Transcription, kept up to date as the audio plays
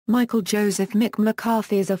Michael Joseph Mick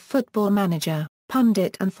McCarthy is a football manager,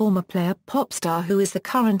 pundit and former player pop star who is the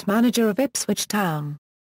current manager of Ipswich Town.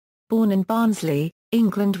 Born in Barnsley,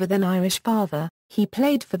 England with an Irish father, he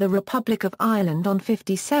played for the Republic of Ireland on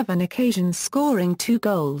 57 occasions, scoring 2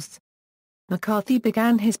 goals. McCarthy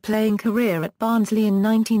began his playing career at Barnsley in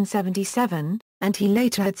 1977, and he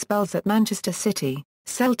later had spells at Manchester City,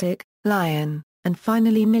 Celtic, Lyon, and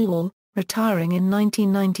finally Millwall, retiring in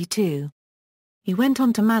 1992. He went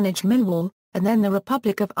on to manage Millwall, and then the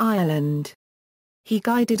Republic of Ireland. He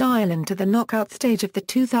guided Ireland to the knockout stage of the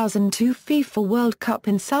 2002 FIFA World Cup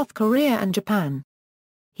in South Korea and Japan.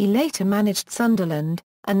 He later managed Sunderland,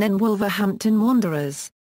 and then Wolverhampton Wanderers.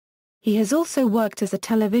 He has also worked as a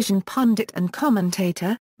television pundit and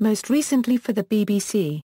commentator, most recently for the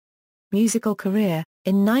BBC. Musical career: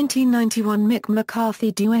 in 1991 Mick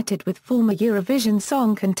McCarthy duetted with former Eurovision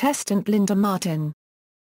Song contestant Linda Martin.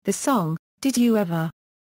 The song, Did You Ever?,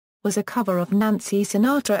 was a cover of Nancy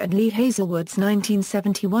Sinatra and Lee Hazelwood's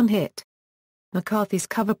 1971 hit. McCarthy's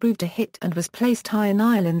cover proved a hit and was placed high in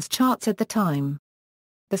Ireland's charts at the time.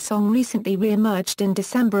 The song recently re-emerged in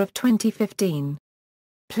December of 2015.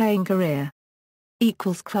 Playing career: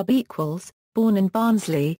 Club born in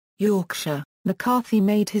Barnsley, Yorkshire, McCarthy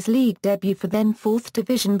made his league debut for then 4th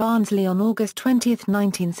Division Barnsley on August 20,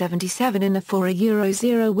 1977 in a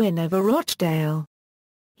 4-0 win over Rochdale.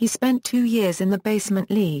 He spent 2 years in the Basement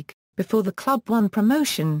League, before the club won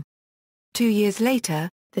promotion. 2 years later,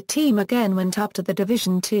 the team again went up to the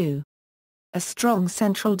Division 2. A strong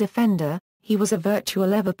central defender, he was a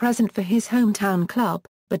virtual ever-present for his hometown club,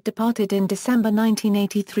 but departed in December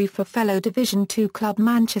 1983 for fellow Division 2 club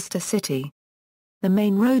Manchester City. The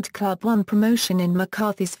Main Road club won promotion in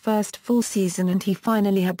McCarthy's first full season and he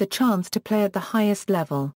finally had the chance to play at the highest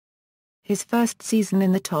level. His first season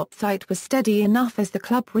in the top flight was steady enough as the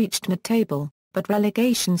club reached mid-table, but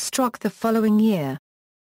relegation struck the following year.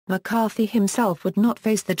 McCarthy himself would not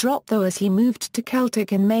face the drop though as he moved to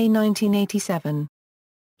Celtic in May 1987.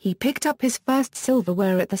 He picked up his first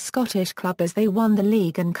silverware at the Scottish club as they won the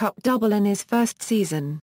league and cup double in his first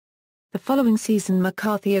season. The following season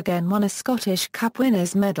McCarthy again won a Scottish Cup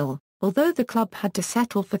winners' medal, although the club had to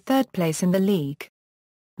settle for 3rd place in the league.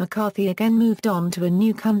 McCarthy again moved on to a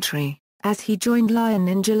new country, as he joined Lyon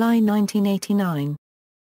in July 1989.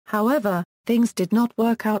 However, things did not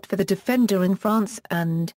work out for the defender in France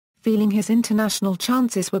and, feeling his international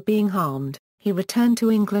chances were being harmed, he returned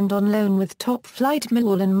to England on loan with top-flight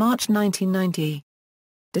Millwall in March 1990.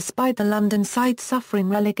 Despite the London side suffering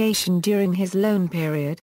relegation during his loan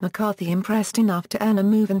period, McCarthy impressed enough to earn a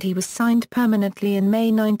move and he was signed permanently in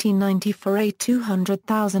May 1990 for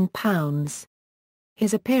 £200,000.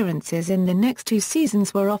 His appearances in the next 2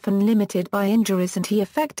 seasons were often limited by injuries and he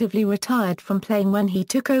effectively retired from playing when he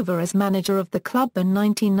took over as manager of the club in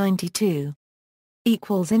 1992.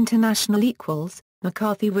 International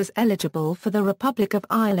McCarthy was eligible for the Republic of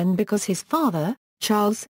Ireland because his father,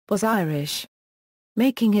 Charles, was Irish.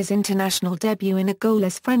 Making his international debut in a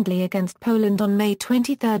goalless friendly against Poland on May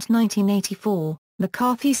 23, 1984,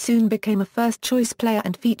 McCarthy soon became a first-choice player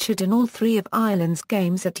and featured in all 3 of Ireland's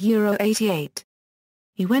games at Euro '88.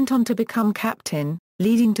 He went on to become captain,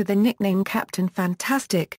 leading to the nickname Captain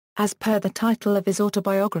Fantastic, as per the title of his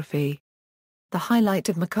autobiography. The highlight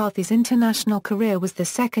of McCarthy's international career was the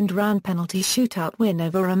second-round penalty shootout win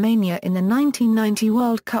over Romania in the 1990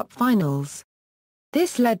 World Cup finals.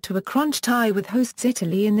 This led to a crunch tie with hosts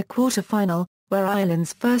Italy in the quarter-final, where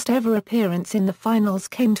Ireland's first-ever appearance in the finals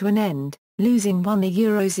came to an end, losing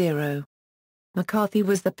 1-0. McCarthy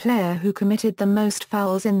was the player who committed the most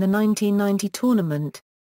fouls in the 1990 tournament.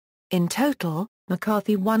 In total,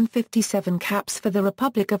 McCarthy won 57 caps for the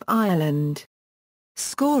Republic of Ireland,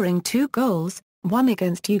 scoring 2 goals, one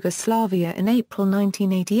against Yugoslavia in April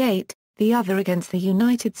 1988, the other against the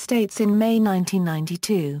United States in May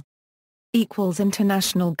 1992.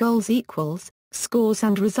 International goals scores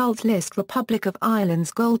and results list Republic of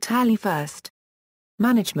Ireland's goal tally first.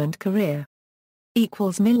 Management career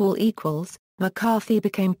Millwall McCarthy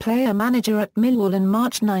became player-manager at Millwall in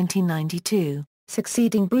March 1992,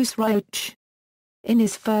 succeeding Bruce Rioch. In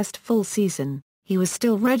his first full season, he was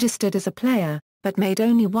still registered as a player, but made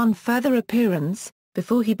only one further appearance,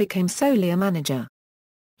 before he became solely a manager.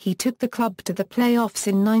 He took the club to the playoffs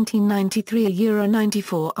in 1993 at Euro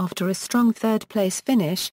 '94 after a strong 3rd-place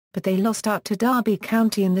finish, but they lost out to Derby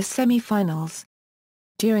County in the semi-finals.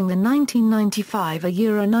 During the 1995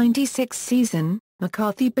 Euro '96 season,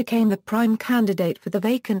 McCarthy became the prime candidate for the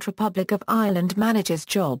vacant Republic of Ireland manager's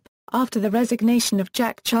job, after the resignation of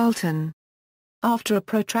Jack Charlton. After a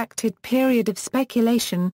protracted period of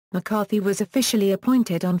speculation, McCarthy was officially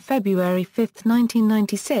appointed on February 5,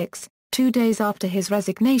 1996, 2 days after his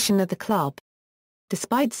resignation at the club.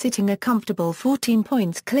 Despite sitting a comfortable 14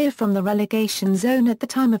 points clear from the relegation zone at the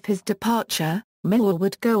time of his departure, Millwall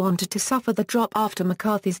would go on to suffer the drop after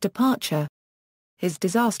McCarthy's departure. His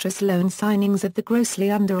disastrous loan signings of the grossly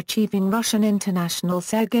underachieving Russian international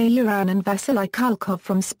Sergei Uran and Vasily Kulkov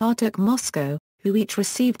from Spartak Moscow, who each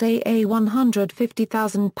received a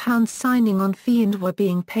 £150,000 signing on fee and were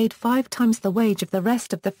being paid 5 times the wage of the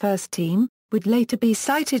rest of the first team, would later be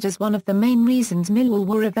cited as one of the main reasons Millwall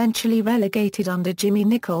were eventually relegated under Jimmy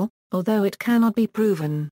Nicholl, although it cannot be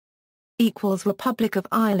proven. Republic of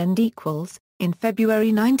Ireland. In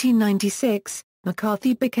February 1996,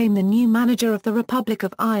 McCarthy became the new manager of the Republic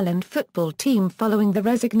of Ireland football team following the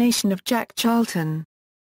resignation of Jack Charlton.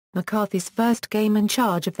 McCarthy's first game in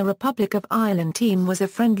charge of the Republic of Ireland team was a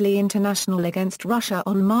friendly international against Russia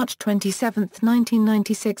on March 27,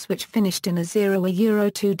 1996, which finished in a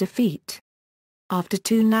 0-2 defeat. After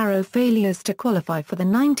 2 narrow failures to qualify for the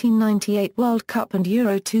 1998 World Cup and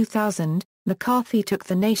Euro 2000, McCarthy took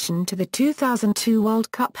the nation to the 2002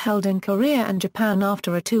 World Cup held in Korea and Japan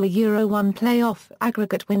after a 2-1 playoff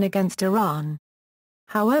aggregate win against Iran.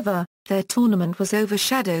 However, their tournament was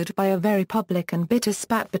overshadowed by a very public and bitter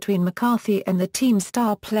spat between McCarthy and the team's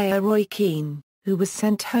star player Roy Keane, who was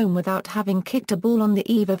sent home without having kicked a ball on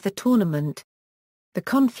the eve of the tournament. The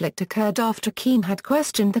conflict occurred after Keane had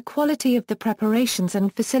questioned the quality of the preparations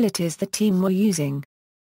and facilities the team were using.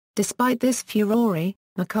 Despite this furore,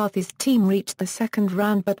 McCarthy's team reached the second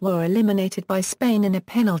round but were eliminated by Spain in a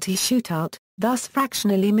penalty shootout, thus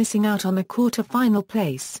fractionally missing out on a quarter-final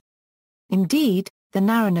place. Indeed, the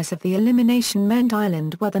narrowness of the elimination meant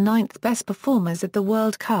Ireland were the 9th best performers at the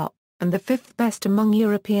World Cup, and the 5th best among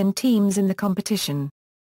European teams in the competition.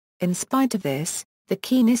 In spite of this, the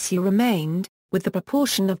Keane issue remained, with the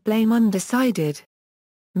proportion of blame undecided.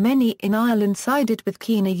 Many in Ireland sided with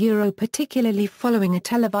Keane particularly following a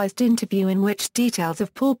televised interview in which details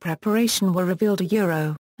of poor preparation were revealed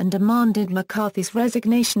and demanded McCarthy's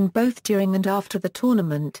resignation both during and after the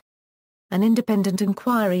tournament. An independent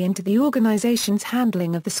inquiry into the organisation's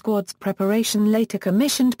handling of the squad's preparation later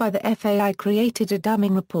commissioned by the FAI created a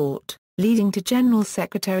damning report, leading to General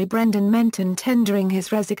Secretary Brendan Menton tendering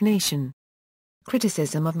his resignation.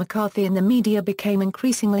 Criticism of McCarthy in the media became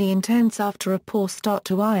increasingly intense after a poor start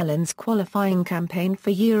to Ireland's qualifying campaign for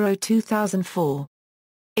Euro 2004.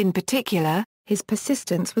 In particular, his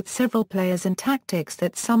persistence with several players and tactics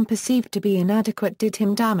that some perceived to be inadequate did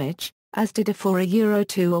him damage, as did a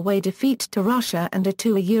 4-2 away defeat to Russia and a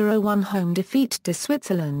 2-1 home defeat to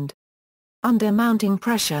Switzerland. Under mounting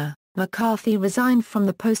pressure, McCarthy resigned from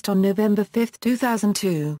the post on November 5,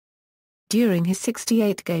 2002. During his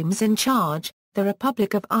 68 games in charge, the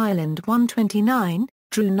Republic of Ireland won 29,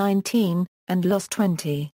 drew 19, and lost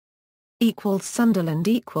 20. Sunderland.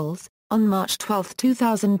 On March 12,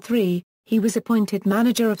 2003, he was appointed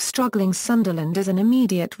manager of struggling Sunderland as an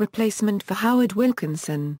immediate replacement for Howard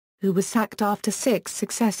Wilkinson, who was sacked after 6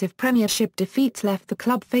 successive Premiership defeats left the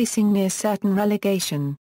club facing near-certain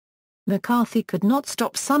relegation. McCarthy could not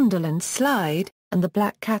stop Sunderland's slide, and the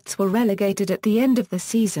Black Cats were relegated at the end of the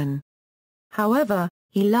season. However,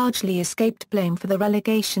 he largely escaped blame for the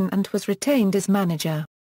relegation and was retained as manager.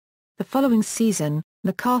 The following season,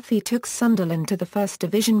 McCarthy took Sunderland to the First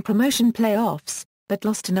Division promotion playoffs, but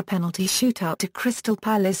lost in a penalty shootout to Crystal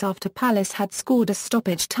Palace after Palace had scored a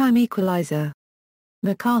stoppage-time equaliser.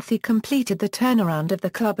 McCarthy completed the turnaround of the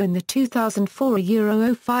club in the 2004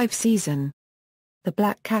 Euro 05 season. The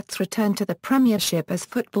Black Cats returned to the Premiership as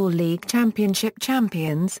Football League Championship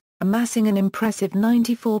champions, amassing an impressive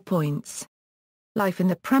 94 points. Life in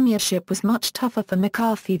the Premiership was much tougher for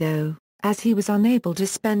McCarthy though, as he was unable to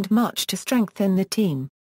spend much to strengthen the team.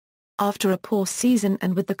 After a poor season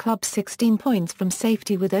and with the club 16 points from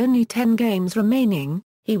safety with only 10 games remaining,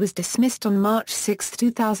 he was dismissed on March 6,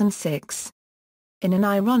 2006. In an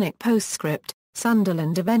ironic postscript,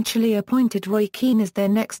 Sunderland eventually appointed Roy Keane as their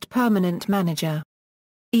next permanent manager.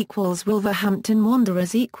 Wolverhampton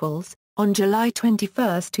Wanderers. On July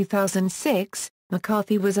 21, 2006,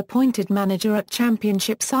 McCarthy was appointed manager at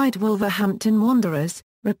Championship side Wolverhampton Wanderers,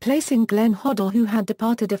 replacing Glenn Hoddle who had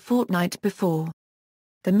departed a fortnight before.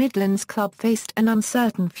 The Midlands club faced an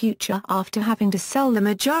uncertain future after having to sell the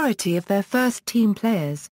majority of their first-team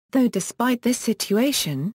players, though despite this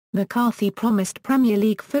situation, McCarthy promised Premier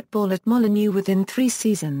League football at Molineux within 3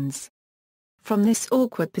 seasons. From this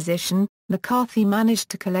awkward position, McCarthy managed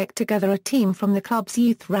to collect together a team from the club's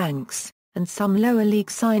youth ranks, and some lower league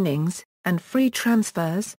signings, and free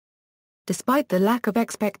transfers. Despite the lack of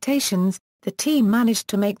expectations, The team managed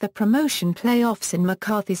to make the promotion playoffs in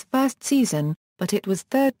McCarthy's first season, but it was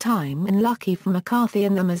third time unlucky for McCarthy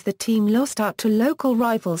and them as the team lost out to local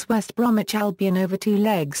rivals West Bromwich Albion over 2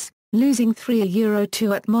 legs, losing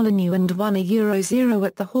 3-2 at Molineux and 1-0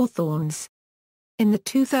 at the Hawthorns. In the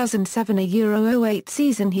 2007-08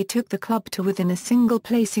 season he took the club to within a single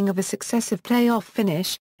placing of a successive playoff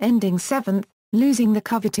finish, ending 7th, losing the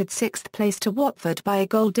coveted 6th place to Watford by a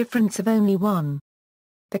goal difference of only 1.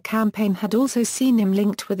 The campaign had also seen him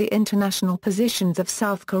linked with the international positions of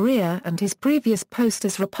South Korea and his previous post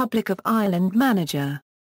as Republic of Ireland manager.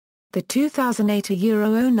 The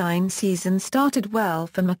 2008-09 season started well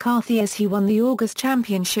for McCarthy as he won the August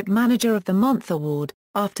Championship Manager of the Month award,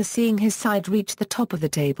 after seeing his side reach the top of the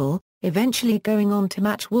table, eventually going on to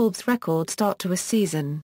match Wolves' record start to a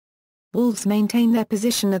season. Wolves maintained their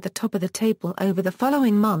position at the top of the table over the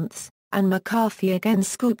following months, and McCarthy again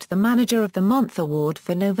scooped the Manager of the Month award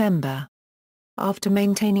for November. After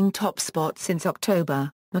maintaining top spot since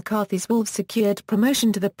October, McCarthy's Wolves secured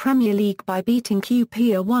promotion to the Premier League by beating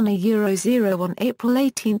QPR 1-0 on April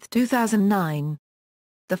 18, 2009.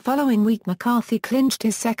 The following week McCarthy clinched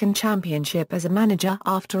his second championship as a manager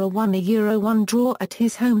after a 1-1 draw at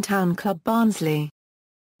his hometown club Barnsley.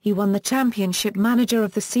 He won the Championship Manager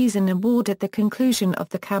of the Season award at the conclusion of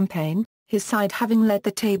the campaign, his side having led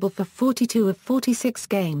the table for 42 of 46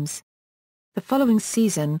 games. The following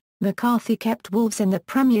season, McCarthy kept Wolves in the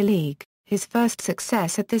Premier League, his first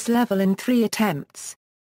success at this level in 3 attempts.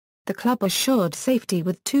 The club assured safety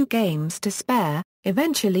with 2 games to spare,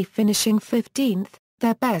 eventually finishing 15th,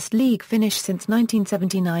 their best league finish since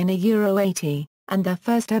 1979-80, and their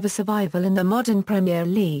first ever survival in the modern Premier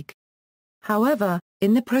League. However,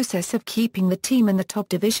 in the process of keeping the team in the top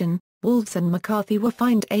division, Wolves and McCarthy were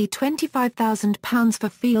fined £25,000 for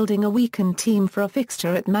fielding a weakened team for a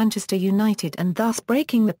fixture at Manchester United and thus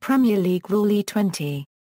breaking the Premier League rule E20.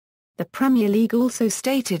 The Premier League also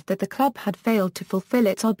stated that the club had failed to fulfil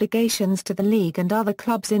its obligations to the league and other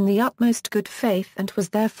clubs in the utmost good faith and was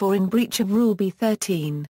therefore in breach of Rule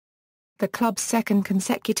B13. The club's second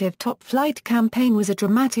consecutive top-flight campaign was a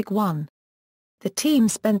dramatic one. The team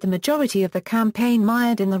spent the majority of the campaign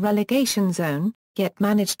mired in the relegation zone, yet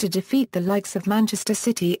managed to defeat the likes of Manchester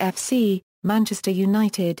City FC, Manchester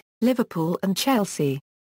United, Liverpool and Chelsea.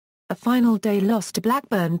 A final day loss to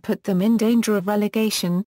Blackburn put them in danger of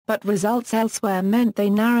relegation, but results elsewhere meant they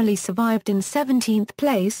narrowly survived in 17th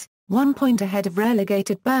place, 1 point ahead of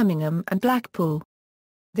relegated Birmingham and Blackpool.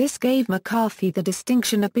 This gave McCarthy the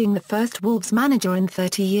distinction of being the first Wolves manager in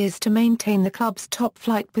 30 years to maintain the club's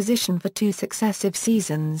top-flight position for 2 successive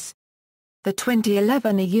seasons. The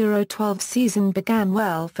 2011-12 season began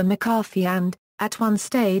well for McCarthy and, at one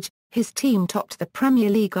stage, his team topped the Premier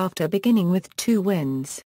League after beginning with 2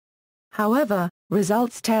 wins. However,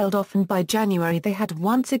 results tailed off and by January they had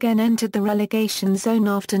once again entered the relegation zone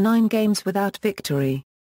after 9 games without victory.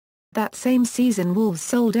 That same season Wolves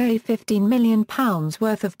sold £15 million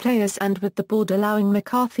worth of players, and with the board allowing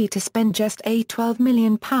McCarthy to spend just £12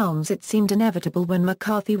 million, it seemed inevitable when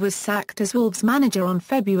McCarthy was sacked as Wolves manager on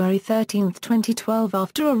February 13, 2012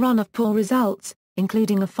 after a run of poor results,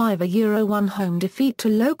 including a 5-1 home defeat to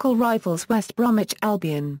local rivals West Bromwich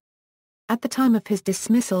Albion. At the time of his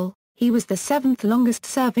dismissal, he was the 7th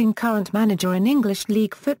longest-serving current manager in English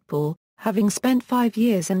League football, having spent 5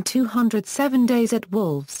 years and 207 days at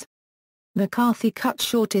Wolves. McCarthy cut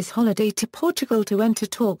short his holiday to Portugal to enter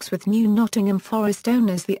talks with new Nottingham Forest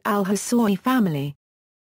owners the Al Hassoui family.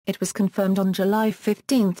 It was confirmed on July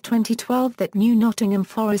 15, 2012 that new Nottingham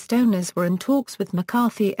Forest owners were in talks with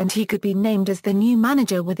McCarthy and he could be named as the new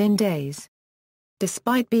manager within days.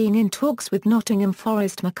 Despite being in talks with Nottingham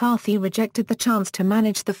Forest, McCarthy rejected the chance to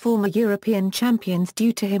manage the former European champions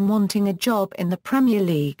due to him wanting a job in the Premier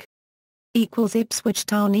League. Ipswich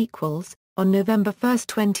Town. On November 1,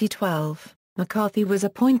 2012, McCarthy was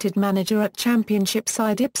appointed manager at Championship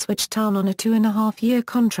side Ipswich Town on a 2.5-year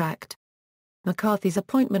contract. McCarthy's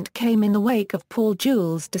appointment came in the wake of Paul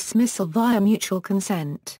Jewell's dismissal via mutual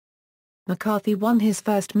consent. McCarthy won his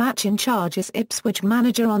first match in charge as Ipswich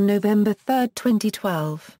manager on November 3,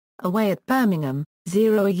 2012, away at Birmingham,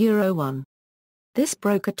 0-1. This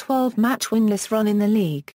broke a 12-match winless run in the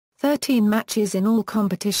league, 13 matches in all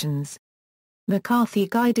competitions. McCarthy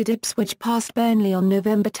guided Ipswich past Burnley on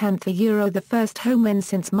November 10, the first home win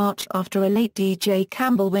since March after a late DJ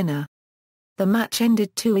Campbell winner. The match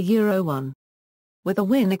ended 2-1. With a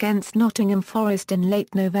win against Nottingham Forest in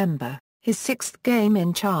late November, his 6th game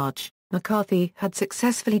in charge, McCarthy had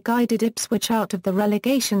successfully guided Ipswich out of the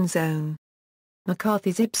relegation zone.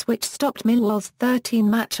 McCarthy's Ipswich stopped Millwall's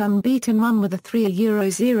 13-match unbeaten run with a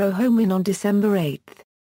 3-0 home win on December 8.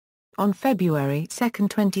 On February 2,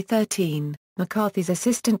 2013, McCarthy's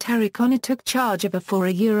assistant Terry Connor took charge of a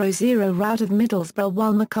 4-0 rout of Middlesbrough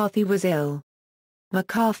while McCarthy was ill.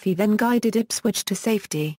 McCarthy then guided Ipswich to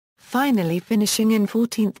safety, finally finishing in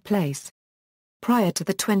 14th place. Prior to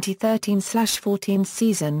the 2013-14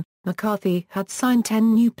 season, McCarthy had signed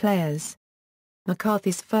 10 new players.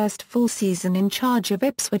 McCarthy's first full season in charge of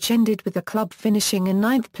Ipswich ended with the club finishing in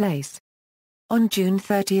 9th place. On June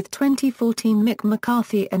 30, 2014, Mick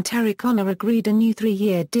McCarthy and Terry Connor agreed a new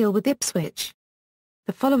 3-year deal with Ipswich.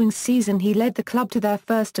 The following season he led the club to their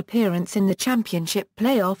first appearance in the Championship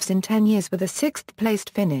playoffs in 10 years with a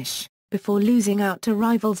 6th-placed finish, before losing out to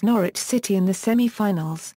rivals Norwich City in the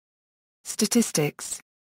semi-finals. Statistics.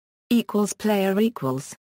 Player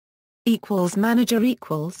manager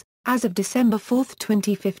as of December 4,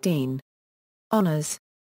 2015. Honours.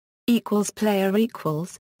 Player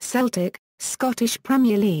Celtic, Scottish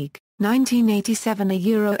Premier League, 1987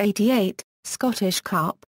 Euro 88, Scottish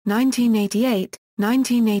Cup, 1988,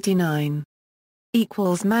 1989.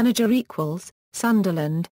 Manager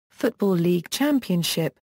Sunderland, Football League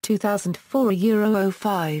Championship, 2004 Euro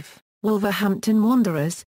 05, Wolverhampton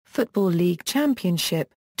Wanderers, Football League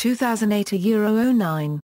Championship, 2008 Euro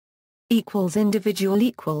 09. Individual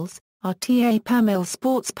RTA Permil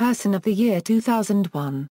Sportsperson of the Year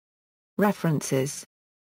 2001. References.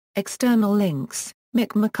 External links,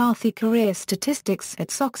 Mick McCarthy Career Statistics at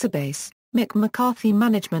Soxerbase, Mick McCarthy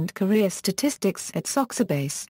Management Career Statistics at Soxerbase.